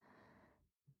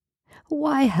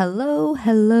Why,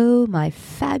 hello, my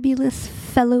fabulous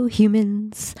fellow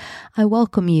humans. I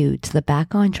welcome you to the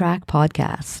Back on Track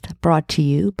podcast, brought to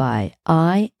you by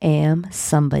I Am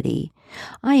Somebody.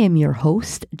 I am your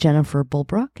host, Jennifer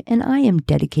Bulbrook, and I am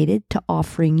dedicated to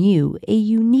offering you a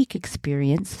unique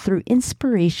experience through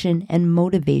inspiration and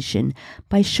motivation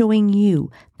by showing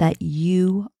you that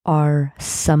you are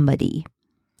somebody.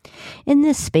 In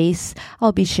this space,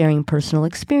 I'll be sharing personal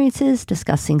experiences,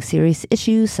 discussing serious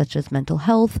issues such as mental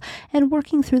health, and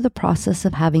working through the process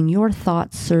of having your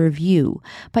thoughts serve you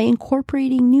by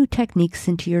incorporating new techniques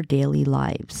into your daily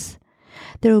lives.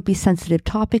 There will be sensitive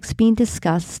topics being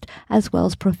discussed, as well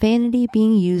as profanity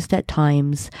being used at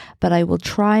times, but I will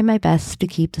try my best to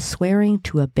keep the swearing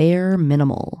to a bare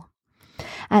minimal.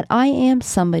 At I Am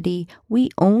Somebody, we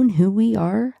own who we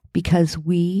are because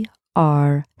we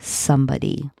are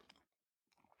somebody.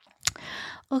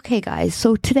 Okay, guys,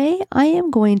 so today I am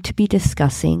going to be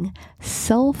discussing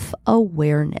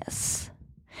self-awareness.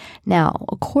 Now,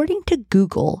 according to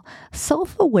Google,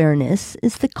 self-awareness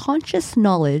is the conscious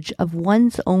knowledge of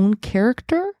one's own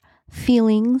character,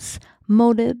 feelings,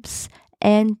 motives,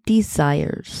 and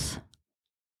desires.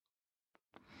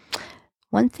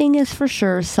 One thing is for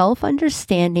sure,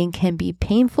 self-understanding can be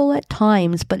painful at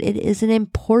times, but it is an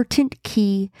important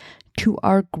key to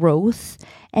our growth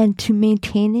and to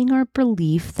maintaining our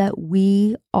belief that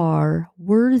we are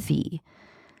worthy.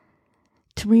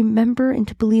 To remember and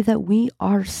to believe that we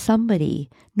are somebody,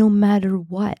 no matter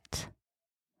what.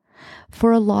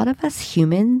 For a lot of us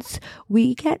humans,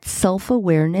 we get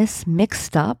self-awareness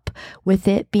mixed up with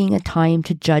it being a time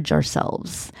to judge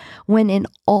ourselves, when in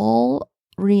all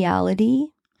reality,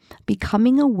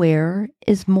 becoming aware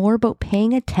is more about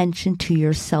paying attention to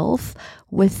yourself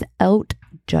without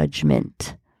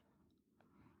judgment.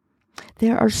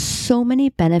 There are so many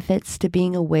benefits to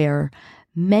being aware,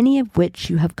 many of which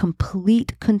you have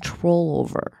complete control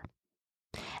over.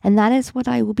 And that is what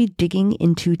I will be digging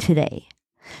into today.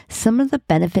 Some of the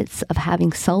benefits of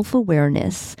having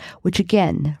self-awareness, which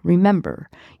again, remember,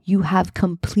 you have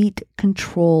complete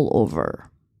control over.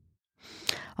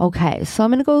 Okay, so I'm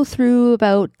going to go through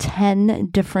about 10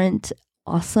 different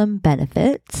awesome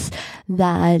benefits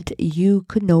that you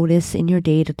could notice in your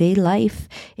day-to-day life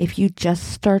if you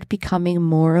just start becoming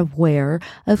more aware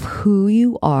of who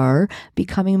you are,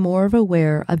 becoming more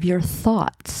aware of your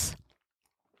thoughts.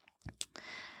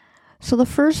 So the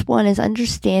first one is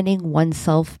understanding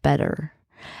oneself better.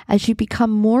 As you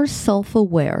become more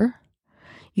self-aware,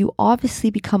 you obviously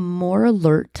become more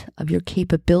alert of your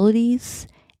capabilities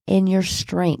and your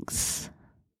strengths.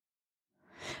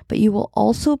 But you will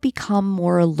also become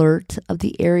more alert of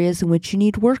the areas in which you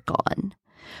need work on,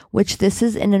 which this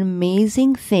is an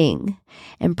amazing thing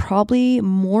and probably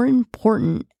more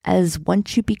important, as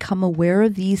once you become aware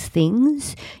of these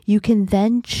things, you can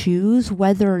then choose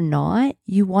whether or not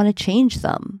you want to change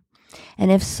them.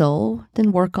 And if so,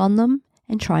 then work on them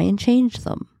and try and change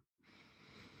them.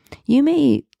 You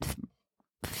may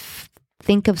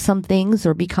think of some things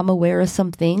or become aware of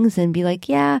some things and be like,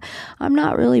 yeah, I'm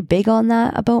not really big on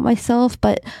that about myself,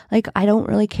 but I don't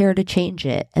really care to change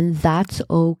it. And that's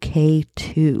okay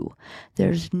too.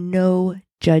 There's no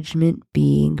judgment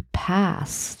being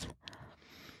passed.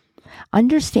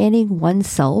 Understanding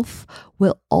oneself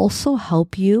will also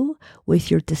help you with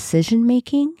your decision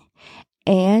making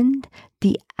and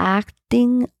the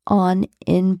acting on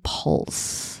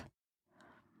impulse.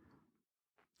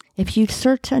 If you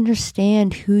start to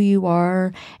understand who you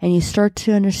are and you start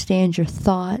to understand your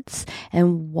thoughts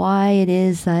and why it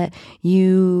is that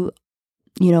you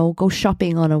go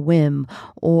shopping on a whim,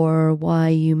 or why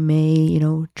you may,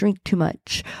 drink too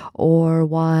much, or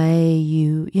why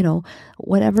you,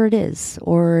 whatever it is,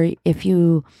 or if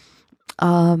you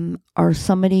are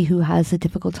somebody who has a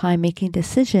difficult time making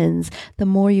decisions, the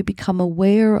more you become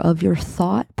aware of your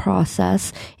thought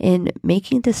process in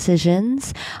making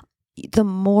decisions, the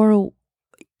more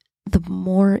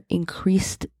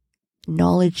increased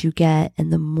knowledge you get,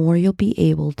 and the more you'll be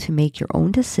able to make your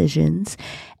own decisions.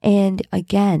 And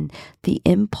again, the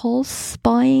impulse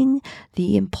buying,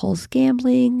 the impulse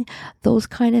gambling, those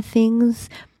kind of things,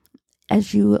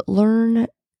 as you learn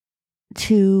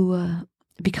to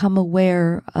become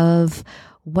aware of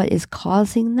what is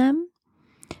causing them,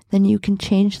 then you can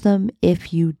change them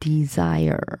if you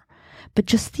desire. But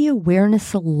just the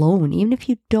awareness alone, even if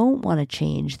you don't want to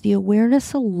change, the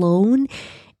awareness alone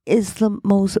is the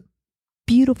most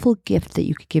beautiful gift that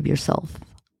you could give yourself.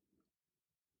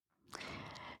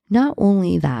 Not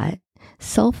only that,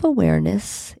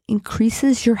 self-awareness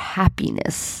increases your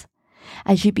happiness.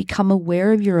 As you become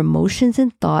aware of your emotions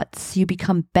and thoughts, you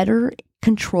become better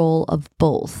control of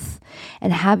both.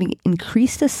 And having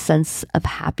increased a sense of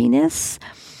happiness,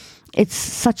 it's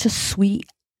such a sweet,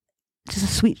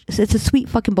 it's a sweet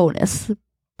fucking bonus.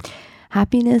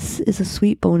 Happiness is a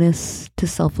sweet bonus to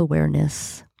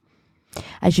self-awareness.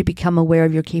 As you become aware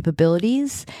of your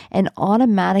capabilities, an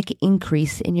automatic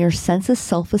increase in your sense of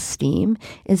self-esteem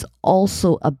is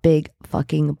also a big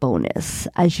fucking bonus.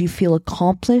 As you feel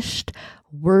accomplished,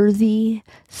 worthy,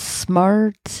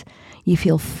 smart, you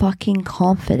feel fucking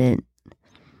confident.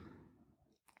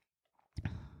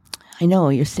 I know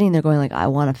you're sitting there going like, I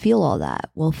want to feel all that.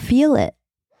 Well, feel it.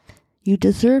 You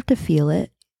deserve to feel it.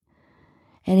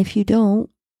 And if you don't,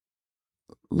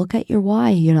 look at your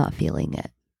why you're not feeling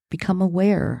it. Become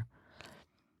aware.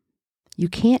 You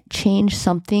can't change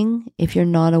something if you're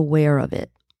not aware of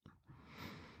it.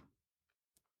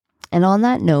 And on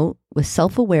that note, with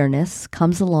self-awareness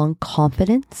comes along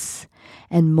confidence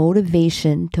and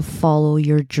motivation to follow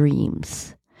your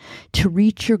dreams, to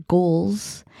reach your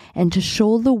goals, and to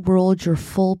show the world your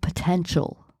full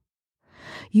potential.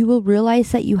 You will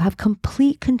realize that you have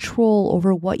complete control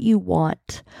over what you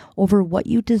want, over what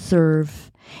you deserve,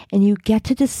 and you get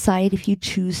to decide if you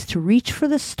choose to reach for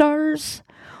the stars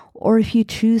or if you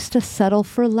choose to settle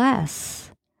for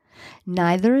less.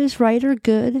 Neither is right or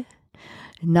good.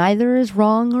 Neither is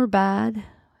wrong or bad.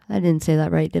 I didn't say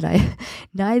that right, did I?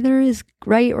 Neither is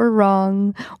right or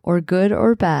wrong or good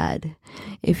or bad.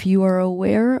 If you are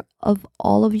aware of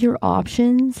all of your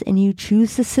options and you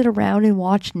choose to sit around and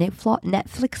watch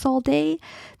Netflix all day,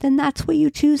 then that's what you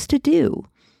choose to do.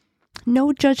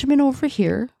 No judgment over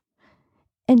here.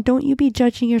 And don't you be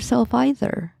judging yourself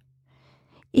either.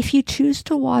 If you choose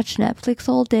to watch Netflix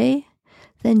all day,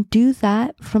 then do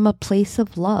that from a place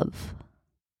of love.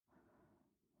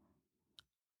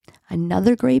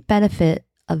 Another great benefit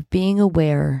of being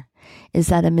aware is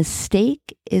that a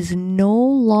mistake is no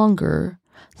longer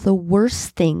the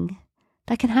worst thing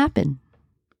that can happen.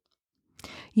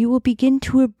 You will begin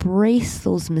to embrace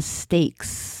those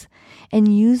mistakes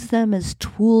and use them as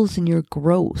tools in your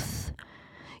growth.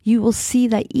 You will see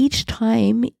that each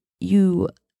time you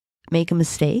make a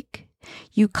mistake,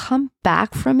 you come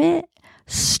back from it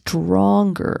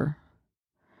stronger,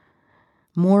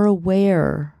 more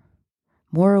aware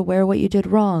what you did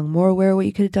wrong, more aware what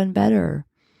you could have done better,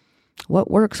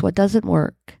 what works, what doesn't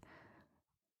work,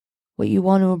 what you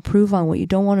want to improve on, what you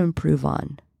don't want to improve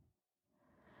on.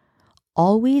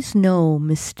 Always know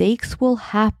mistakes will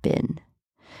happen.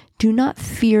 Do not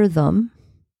fear them.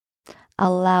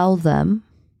 Allow them.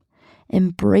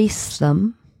 Embrace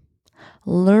them.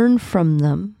 Learn from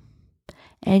them.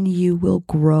 And you will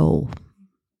grow.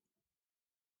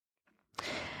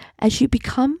 As you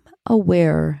become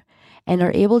aware and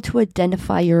are able to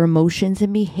identify your emotions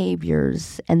and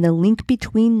behaviors and the link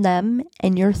between them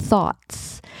and your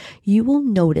thoughts, you will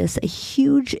notice a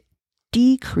huge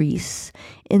decrease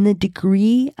in the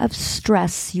degree of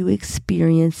stress you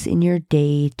experience in your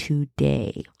day to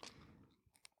day.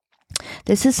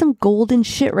 This is some golden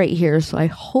shit right here, so I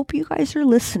hope you guys are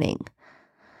listening.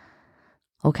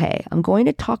 Okay, I'm going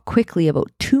to talk quickly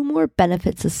about 2 more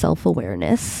benefits of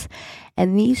self-awareness,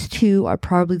 and these 2 are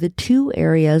probably the 2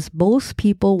 areas most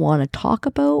people want to talk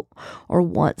about or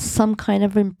want some kind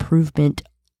of improvement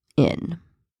in.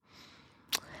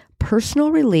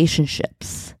 Personal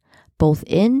relationships, both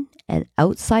in and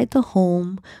outside the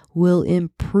home, will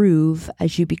improve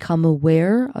as you become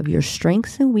aware of your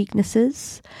strengths and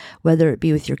weaknesses, whether it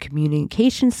be with your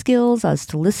communication skills as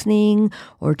to listening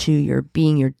or to your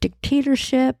being your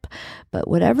dictatorship. But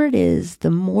whatever it is,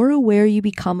 the more aware you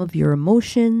become of your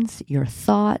emotions, your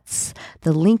thoughts,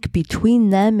 the link between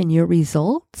them and your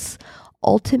results,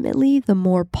 ultimately, the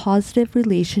more positive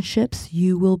relationships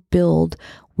you will build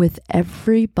with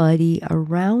everybody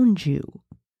around you.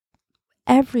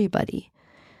 Everybody.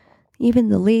 Even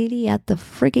the lady at the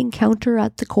frigging counter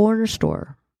at the corner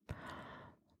store.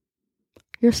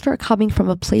 You'll start coming from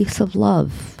a place of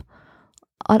love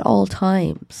at all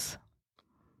times.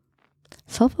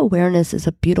 Self-awareness is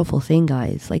a beautiful thing,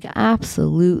 guys. Like,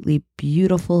 absolutely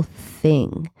beautiful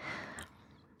thing.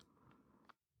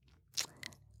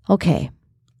 Okay.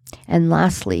 And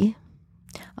lastly,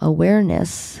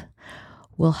 awareness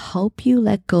will help you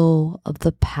let go of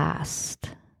the past.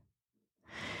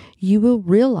 You will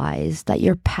realize that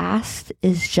your past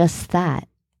is just that,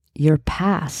 your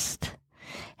past.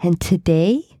 And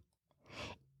today,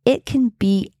 it can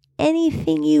be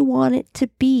anything you want it to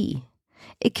be.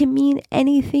 It can mean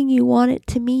anything you want it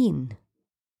to mean.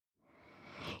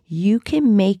 You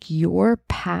can make your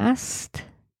past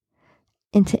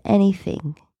into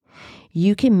anything.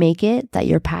 You can make it that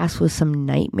your past was some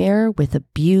nightmare with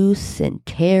abuse and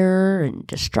terror and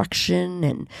destruction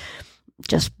and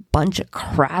just bunch of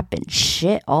crap and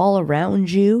shit all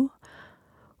around you.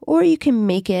 Or you can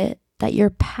make it that your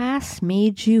past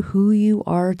made you who you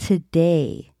are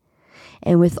today.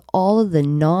 And with all of the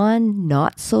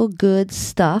not so good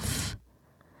stuff,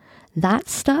 that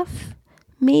stuff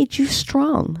made you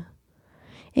strong.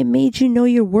 It made you know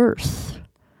your worth.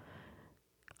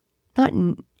 Not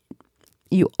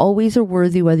you always are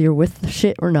worthy whether you're with the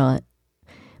shit or not.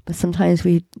 But sometimes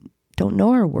we don't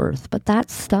know our worth. But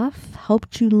that stuff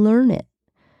helped you learn it.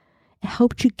 It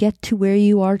helped you get to where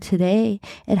you are today.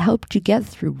 It helped you get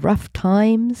through rough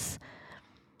times.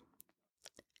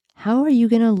 How are you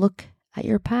going to look at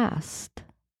your past?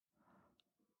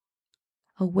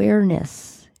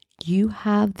 Awareness. You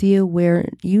have the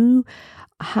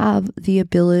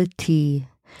ability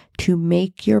to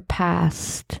make your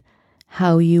past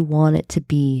how you want it to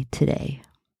be today.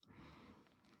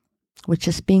 With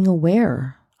just being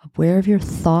aware of your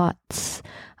thoughts,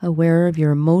 aware of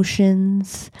your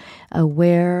emotions,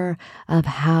 aware of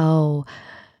how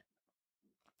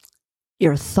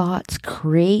your thoughts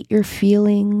create your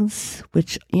feelings,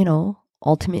 which,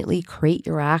 ultimately create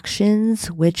your actions,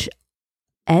 which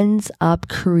ends up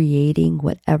creating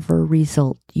whatever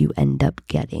result you end up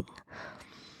getting.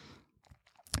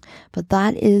 But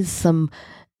that is some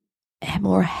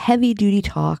more heavy duty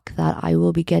talk that I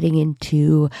will be getting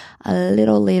into a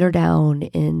little later down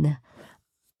in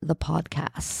the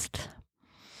podcast.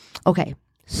 Okay,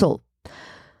 so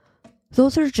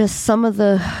those are just some of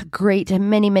the great and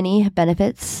many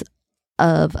benefits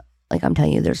of, like I'm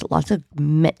telling you, there's lots of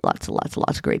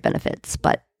great benefits,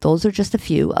 but those are just a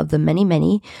few of the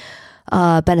many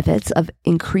benefits of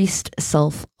increased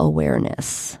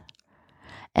self-awareness.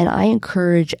 And I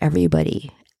encourage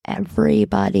everybody,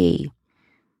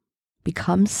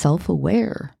 become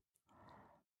self-aware.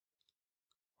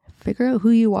 Figure out who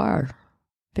you are.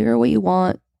 Figure out what you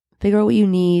want. Figure out what you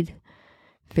need.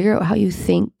 Figure out how you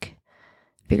think.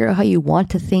 Figure out how you want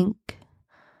to think.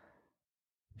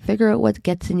 Figure out what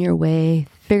gets in your way.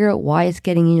 Figure out why it's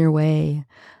getting in your way.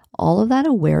 All of that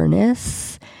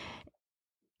awareness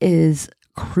is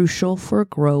crucial for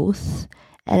growth,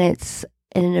 and it's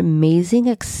an amazing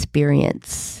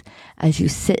experience as you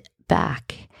sit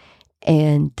back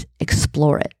and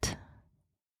explore it.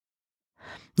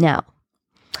 Now,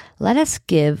 let us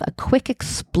give a quick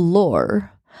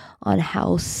explore on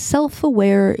how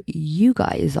self-aware you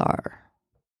guys are.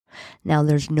 Now,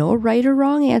 there's no right or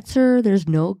wrong answer. There's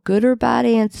no good or bad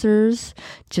answers.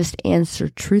 Just answer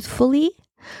truthfully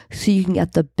so you can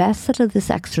get the best out of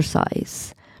this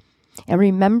exercise. And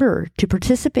remember, to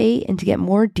participate and to get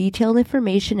more detailed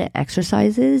information and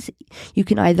exercises, you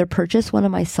can either purchase one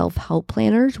of my self-help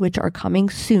planners, which are coming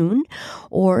soon,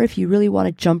 or if you really want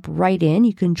to jump right in,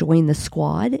 you can join the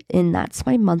squad. And that's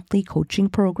my monthly coaching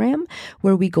program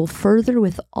where we go further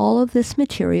with all of this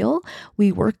material.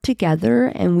 We work together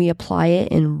and we apply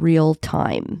it in real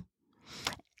time.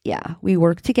 Yeah, we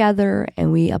work together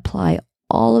and we apply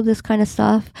all of this kind of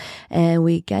stuff and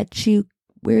we get you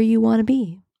where you want to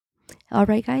be. All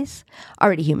right, guys.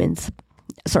 Alrighty, humans.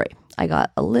 Sorry, I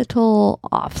got a little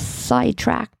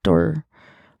sidetracked.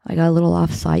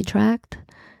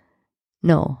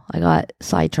 No, I got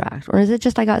sidetracked. Or is it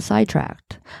just I got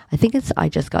sidetracked? I think it's I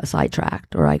just got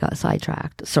sidetracked or I got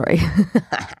sidetracked. Sorry.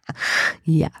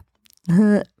 Yeah.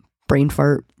 Brain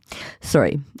fart.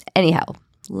 Sorry. Anyhow,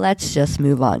 let's just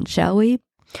move on, shall we?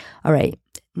 All right.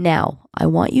 Now, I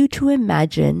want you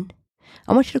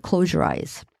to close your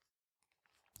eyes.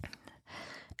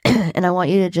 And I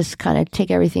want you to just kind of take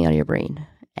everything out of your brain.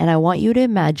 And I want you to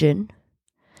imagine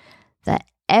that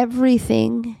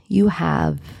everything you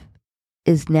have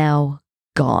is now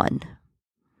gone.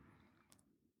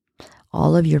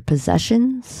 All of your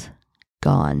possessions,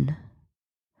 gone.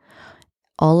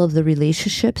 All of the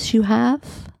relationships you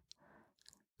have,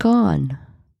 gone.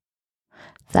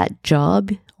 That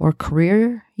job or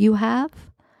career you have,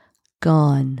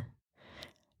 gone.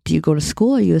 Do you go to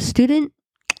school? Are you a student?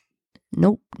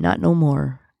 Nope, not no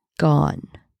more. Gone.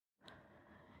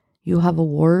 You have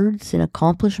awards and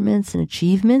accomplishments and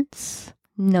achievements?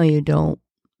 No, you don't.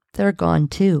 They're gone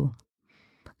too.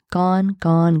 Gone,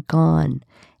 gone, gone.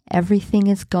 Everything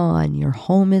is gone. Your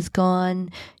home is gone.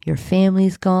 Your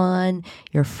family's gone.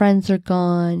 Your friends are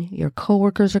gone. Your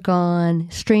coworkers are gone.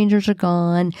 Strangers are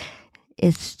gone.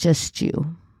 It's just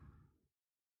you.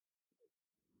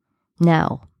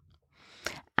 Now,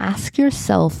 ask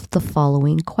yourself the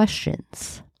following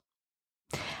questions.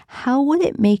 How would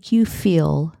it make you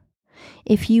feel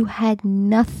if you had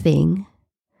nothing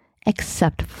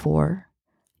except for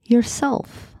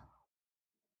yourself?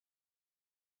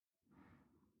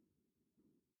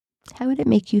 How would it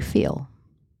make you feel?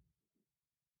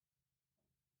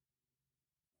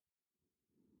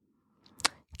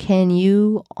 Can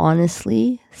you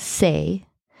honestly say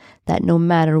that no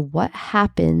matter what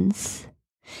happens,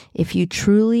 if you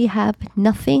truly have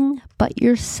nothing but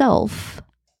yourself,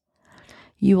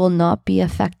 you will not be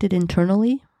affected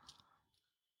internally?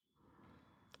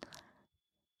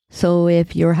 So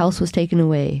if your house was taken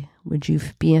away, would you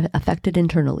be affected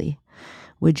internally?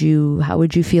 How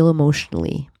would you feel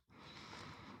emotionally?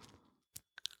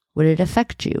 Would it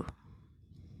affect you?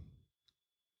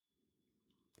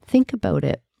 Think about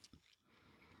it.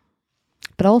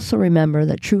 But also remember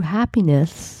that true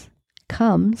happiness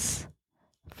comes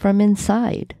from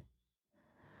inside.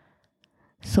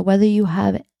 So whether you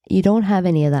don't have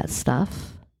any of that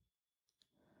stuff,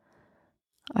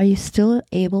 are you still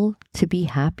able to be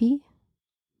happy?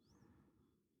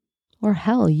 Or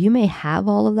hell, you may have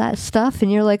all of that stuff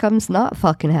and you're like, I'm not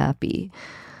fucking happy.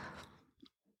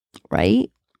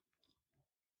 Right?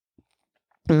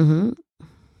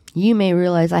 You may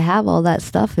realize I have all that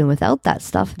stuff and without that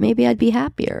stuff, maybe I'd be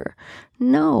happier.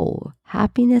 No,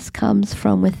 happiness comes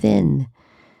from within.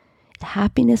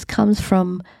 Happiness comes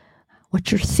from what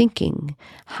you're thinking,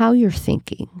 how you're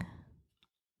thinking.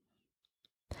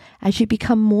 As you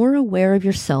become more aware of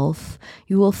yourself,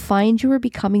 you will find you are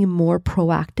becoming more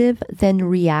proactive than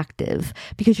reactive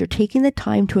because you're taking the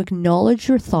time to acknowledge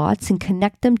your thoughts and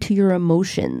connect them to your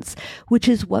emotions, which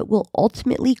is what will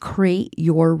ultimately create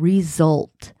your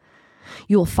result.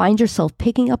 You will find yourself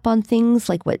picking up on things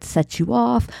like what sets you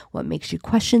off, what makes you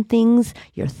question things,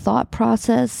 your thought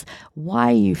process, why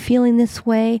are you feeling this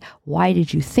way, why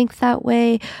did you think that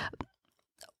way,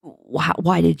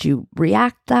 why did you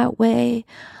react that way.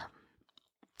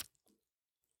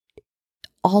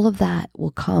 All of that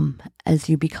will come as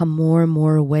you become more and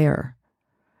more aware.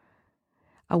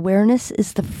 Awareness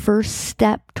is the first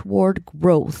step toward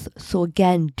growth. So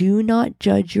again, do not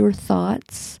judge your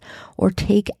thoughts or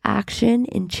take action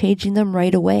in changing them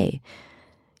right away.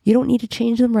 You don't need to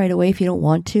change them right away if you don't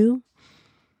want to.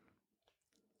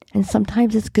 And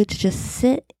sometimes it's good to just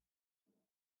sit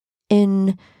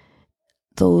in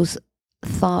those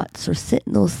thoughts or sit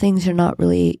in those things you're not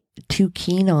really too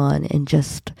keen on and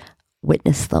just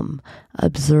witness them,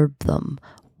 observe them,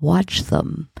 watch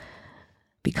them,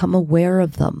 become aware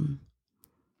of them.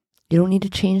 You don't need to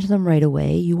change them right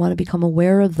away. You want to become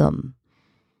aware of them.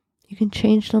 You can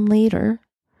change them later,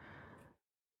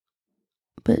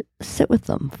 but sit with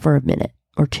them for a minute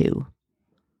or two.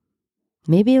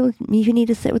 Maybe you need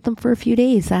to sit with them for a few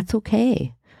days. That's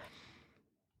okay.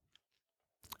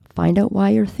 Find out why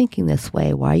you're thinking this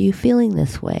way. Why are you feeling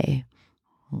this way?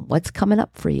 What's coming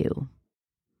up for you?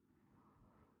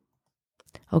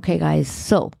 Okay, guys,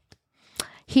 so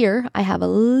here I have a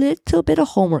little bit of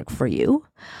homework for you.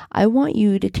 I want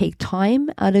you to take time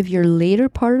out of your later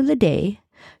part of the day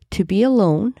to be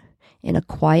alone in a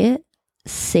quiet,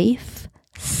 safe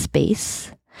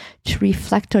space to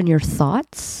reflect on your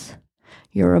thoughts,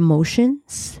 your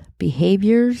emotions,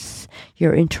 behaviors,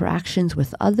 your interactions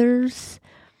with others,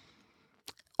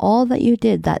 all that you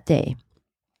did that day.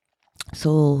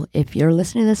 So if you're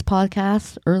listening to this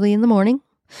podcast early in the morning,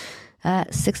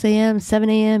 at 6 a.m., 7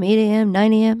 a.m., 8 a.m.,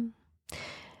 9 a.m.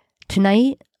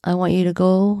 Tonight, I want you to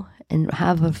go and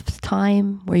have a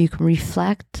time where you can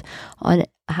reflect on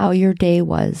how your day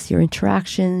was, your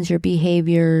interactions, your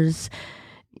behaviors,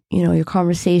 your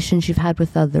conversations you've had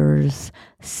with others.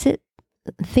 Sit,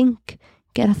 think,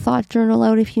 get a thought journal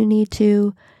out if you need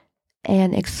to,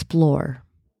 and explore.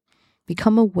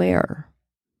 Become aware.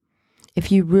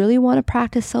 If you really want to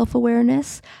practice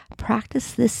self-awareness,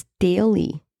 practice this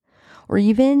daily. Or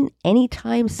even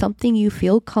anytime something you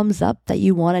feel comes up that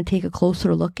you want to take a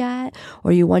closer look at,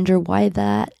 or you wonder why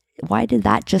did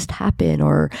that just happen?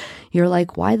 Or you're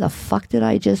like, why the fuck did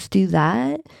I just do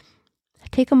that?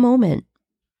 Take a moment,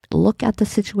 look at the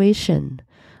situation,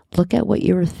 look at what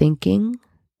you were thinking,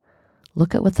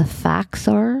 look at what the facts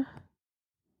are.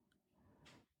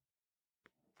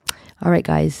 All right,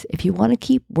 guys, if you want to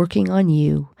keep working on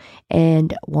you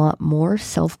and want more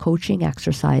self-coaching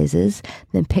exercises,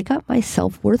 then pick up my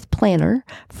self-worth planner,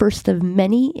 first of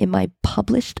many in my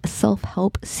published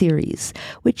self-help series,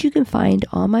 which you can find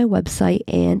on my website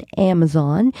and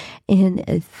Amazon. And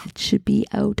it should be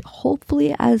out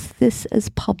hopefully as this is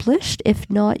published. If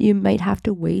not, you might have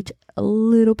to wait a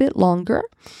little bit longer.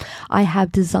 I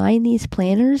have designed these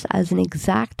planners as an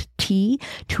exact tee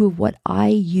to what I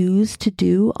use to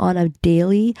do on a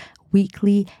daily,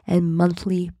 weekly, and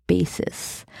monthly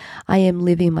basis. I am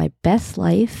living my best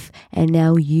life, and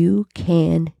now you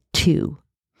can too.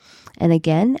 And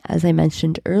again, as I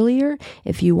mentioned earlier,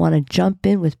 if you want to jump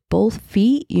in with both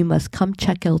feet, you must come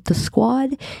check out the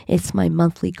Squad. It's my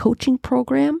monthly coaching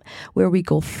program where we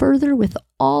go further with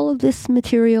all of this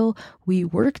material. We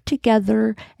work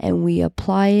together and we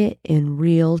apply it in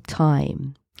real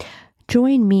time.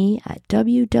 Join me at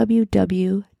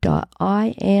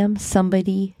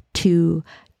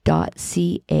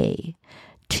www.iamsomebody2.ca.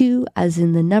 2 as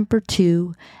in the number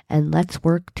 2, and let's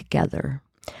work together.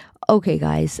 Okay,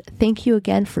 guys, thank you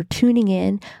again for tuning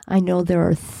in. I know there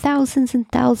are thousands and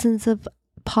thousands of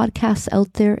podcasts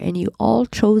out there, and you all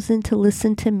chosen to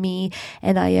listen to me,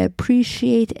 and I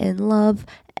appreciate and love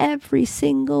every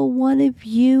single one of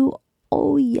you.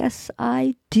 Oh, yes,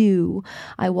 I do.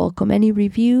 I welcome any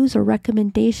reviews or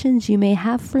recommendations you may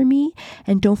have for me.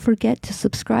 And don't forget to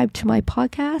subscribe to my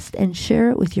podcast and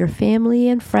share it with your family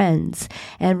and friends.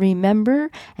 And remember,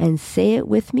 and say it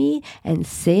with me, and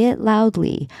say it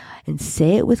loudly, and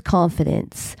say it with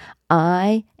confidence.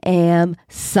 I am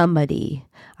somebody.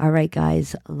 All right,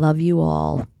 guys. Love you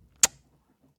all.